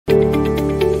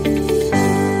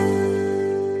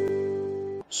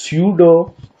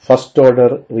pseudo first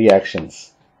order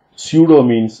reactions. Pseudo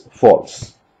means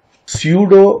false.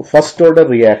 Pseudo first order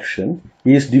reaction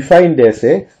is defined as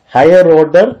a higher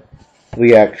order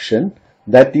reaction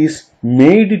that is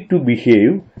made to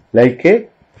behave like a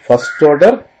first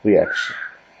order reaction.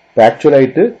 Actually,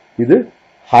 this is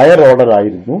higher order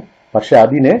ആയിരുന്നു പക്ഷെ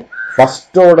അതിനെ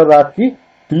first order ആക്കി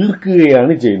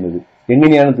തീർക്കുകയാണ് ചെയ്യുന്നത്.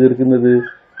 എങ്ങനെയാണ് തീർക്കുന്നത്?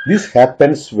 This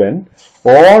happens when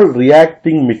all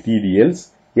reacting materials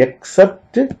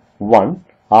except one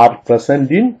are present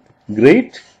in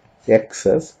great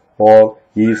excess or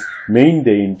is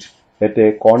maintained at a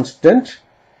constant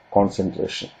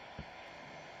concentration.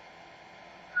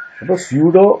 അപ്പോൾ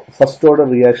pseudo first order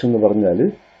reaction എന്ന് പറഞ്ഞാൽ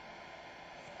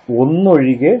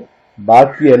ഒന്നൊഴികെ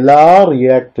ബാക്കി എല്ലാ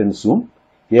റിയാക്ടൻസും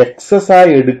എക്സസ്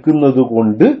ആയി എടുക്കുന്നത്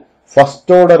കൊണ്ട്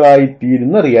ഫസ്റ്റ് ഓർഡർ ആയി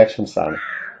തീരുന്ന റിയാക്ഷൻസ് ആണ്.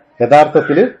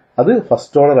 യഥാർത്ഥത്തിൽ അത്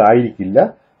ഫസ്റ്റ് ഓർഡർ ആയിരിക്കില്ല,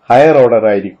 ഹയർ ഓർഡർ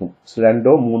ആയിരിക്കും,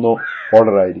 രണ്ടോ മൂന്നോ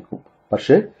ഓർഡർ ആയിരിക്കും.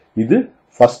 പക്ഷെ ഇത്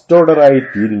ഫസ്റ്റ് ഓർഡർ ആയി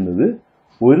തീരുന്നത്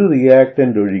ഒരു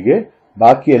റിയാക്ടന്റ് ഒഴികെ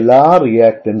ബാക്കി എല്ലാ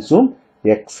റിയാക്ടൻസും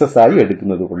എക്സസ് ആയി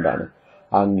എടുക്കുന്നത് കൊണ്ടാണ്.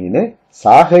 അങ്ങനെ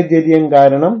സാഹചര്യം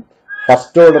കാരണം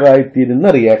ഫസ്റ്റ് ഓർഡർ ആയി തീരുന്ന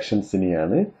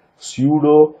റിയാക്ഷൻസിനെയാണ്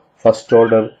pseudo first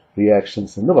order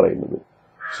reactions എന്ന് പറയുന്നത്.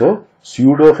 So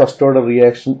pseudo first order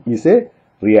reaction is a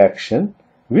reaction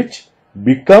which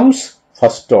becomes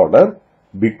first order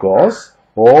because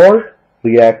all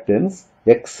reactants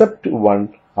except one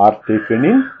are taken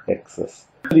in excess.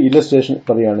 The illustration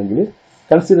പറയുകയാണെങ്കിൽ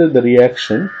consider the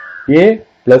reaction A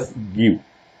plus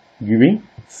giving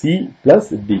C plus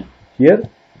D. Here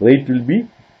rate will be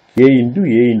K into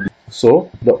A into. So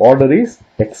the order is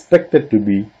expected to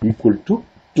be equal to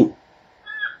 2.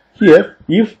 Here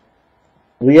if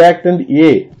reactant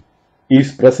A is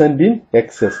present in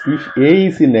excess, if A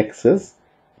is in excess,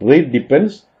 rate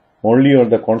depends only on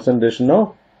the concentration of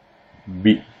B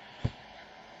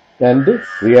and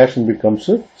reaction becomes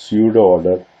a pseudo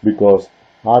order because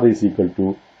R is equal to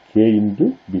K into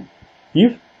B.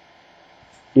 If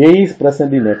A is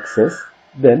present in excess,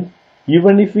 then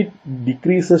even if it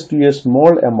decreases to a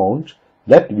small amount,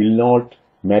 that will not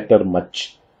matter much.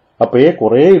 അപ്പോൾ A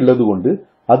കുറേ ഉള്ളത് കൊണ്ട്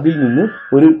അതിൽ നിന്ന്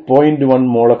ഒരു 0.1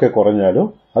 മോളൊക്കെ കുറഞ്ഞാലും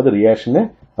അത് റിയാക്ഷനെ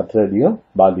അത്രയധികം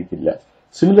ബാധിക്കില്ല.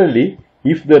 Similarly,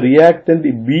 if the reactant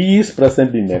B is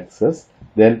present in excess,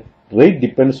 then rate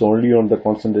depends only on the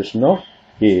concentration of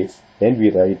A and we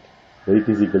write rate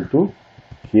is equal to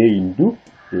K into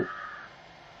A.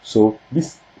 So this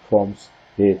forms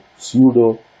a pseudo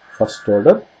first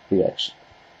order reaction.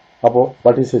 Now,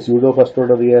 what is a pseudo first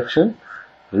order reaction?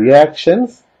 Reactions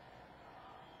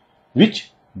which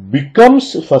becomes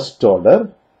first order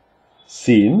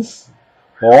since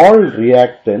all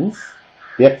reactants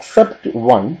except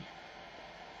one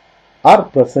are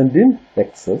present in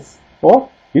excess or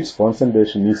its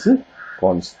concentration is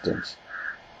constant.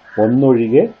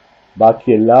 ഒന്നൊഴികെ ബാക്കി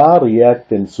എല്ലാ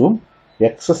റിയാക്ടൻസും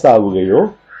excess ആവുകയോ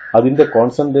അതിന്റെ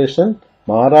concentration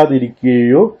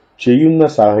മാറാതിരിക്കുകയോ ചെയ്യുന്ന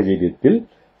സാഹചര്യത്തിൽ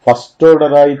first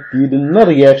ഓർഡറായി തീരുന്ന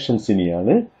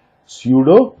റിയാക്ഷൻസിനെയാണ്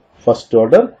pseudo first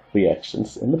order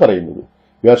reactions എന്ന് പറയുന്നത്.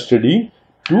 We are studying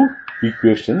two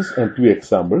equations and two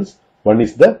examples. One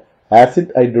is the acid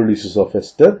hydrolysis of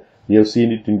ester. We have seen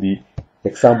it in the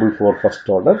example for first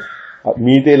order.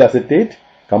 Methyl acetate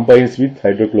combines with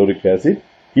hydrochloric acid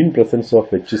in presence of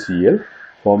HCl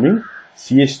forming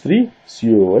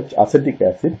CH3COH acetic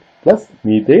acid plus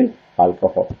methyl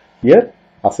alcohol. Here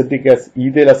acetic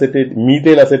acid,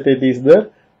 methyl acetate is there,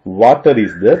 water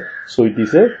is there, so it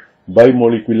is a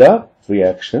bimolecular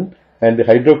reaction and the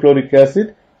hydrochloric acid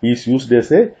is used as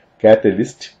a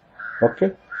catalyst. Okay,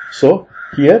 so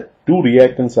here two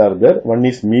reactants are there, one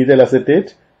is methyl acetate,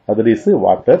 other is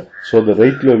water, so the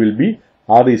ratio will be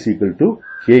R is equal to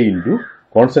K into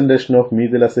concentration of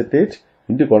methyl acetate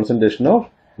into concentration of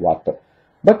water.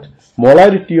 But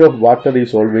molarity of water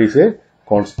is always a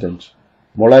constant.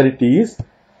 Molarity is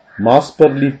mass per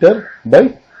liter by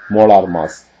molar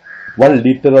mass. 1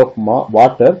 liter of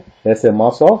water has a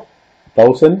mass of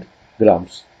 1000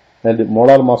 grams and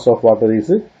molar mass of water is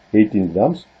 18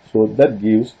 grams. So that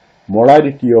gives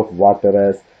molarity of water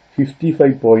as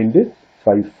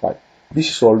 55.55. This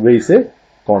is always a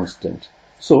constant.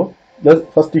 So the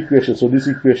first equation, so this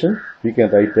equation we can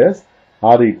write as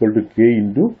R equal to K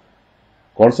into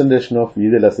concentration of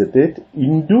ethyl acetate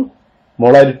into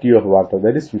molarity of water,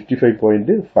 that is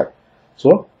 55.5. So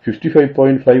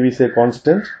 55.5 is a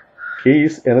constant, K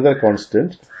is another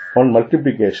constant. On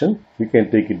multiplication we can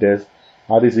take it as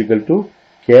R is equal to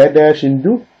K dash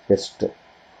into ester.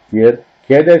 Here K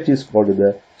dash is called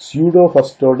the pseudo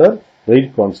first order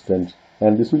rate constant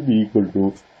and this will be equal to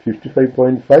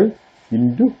 55.5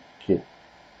 into K.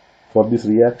 for this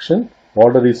reaction,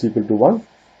 order is equal to 1,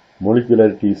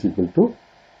 molecularity is equal to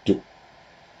 2.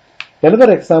 Another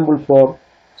example for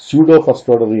pseudo first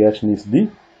order reaction is the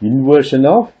inversion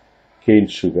of cane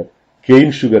sugar.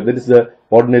 Cane sugar, that is the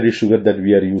ordinary sugar that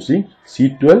we are using,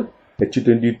 C12,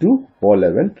 H22,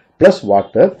 O11 plus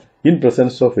water in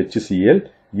presence of HCl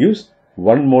gives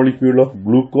one molecule of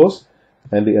glucose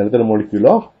and another molecule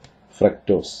of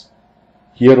fructose.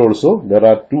 Here also there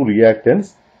are two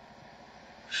reactants,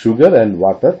 sugar and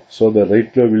water. So the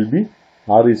ratio will be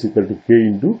R is equal to K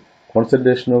into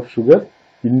concentration of sugar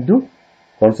into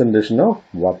concentration of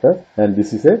water, and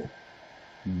this is a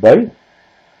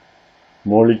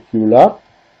bimolecular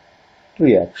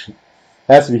reaction.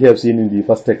 As we have seen in the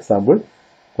first example,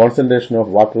 concentration of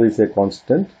water is a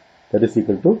constant, that is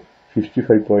equal to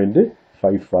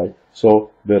 55.55.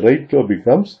 So the ratio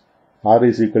becomes R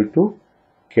is equal to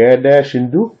K dash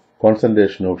into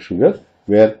concentration of sugar,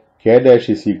 where K dash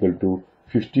is equal to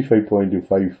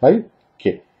 55.55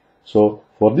 K. So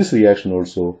for this reaction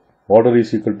also, order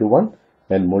is equal to 1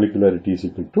 and molecularity is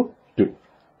equal to 2.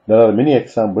 There are many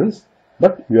examples,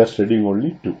 but we are studying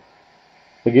only 2.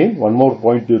 Again, one more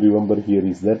point to remember here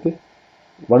is that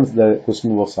once the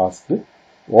question was asked,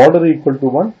 order equal to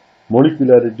 1,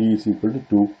 molecularity is equal to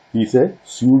 2 is a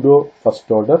pseudo first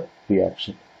order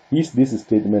reaction. Is this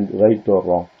statement right or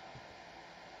wrong?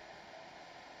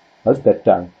 That's that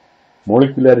time.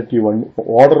 Molecularity 1,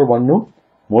 order 1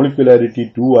 molecularity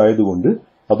 2 ആയതുകൊണ്ട്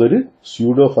അതൊരു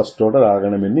pseudo first order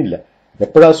ആകണമെന്നില്ല.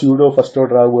 എപ്പോഴാ pseudo first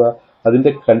order ആവുക?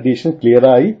 അതിന്റെ condition clear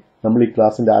ആയി നമ്മൾ ഈ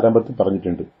ക്ലാസിന്റെ ആരംഭത്തിൽ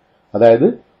പറഞ്ഞിട്ടുണ്ട്. അതായത്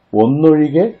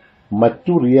ഒന്നൊഴികെ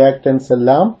മറ്റു റിയാക്ടൻസ്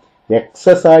എല്ലാം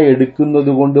എക്സസ് ആയി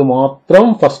എടുക്കുന്നത് കൊണ്ട് മാത്രം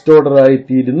ഫസ്റ്റ് ഓർഡർ ആയി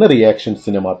തീരുന്ന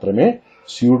റിയാക്ഷൻസിനെ മാത്രമേ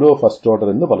സ്യൂഡോ ഫസ്റ്റ് ഓർഡർ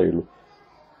എന്ന് പറയുള്ളൂ.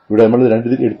 ഇവിടെ നമ്മൾ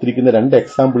എടുത്തിരിക്കുന്ന രണ്ട്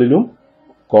എക്സാമ്പിളിലും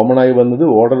കോമൺ ആയി വന്നത്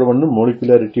ഓർഡർ 1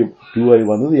 മോളിക്കുലാരിറ്റി 2 ആയി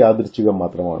വന്നത് യാദൃച്ഛികം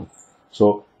മാത്രമാണ്. So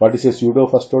what is A pseudo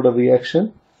first order reaction?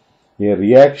 A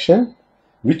reaction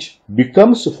which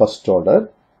becomes first order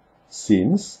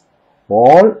since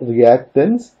all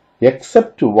reactants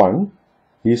except one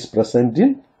is present in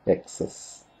excess.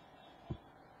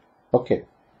 Okay.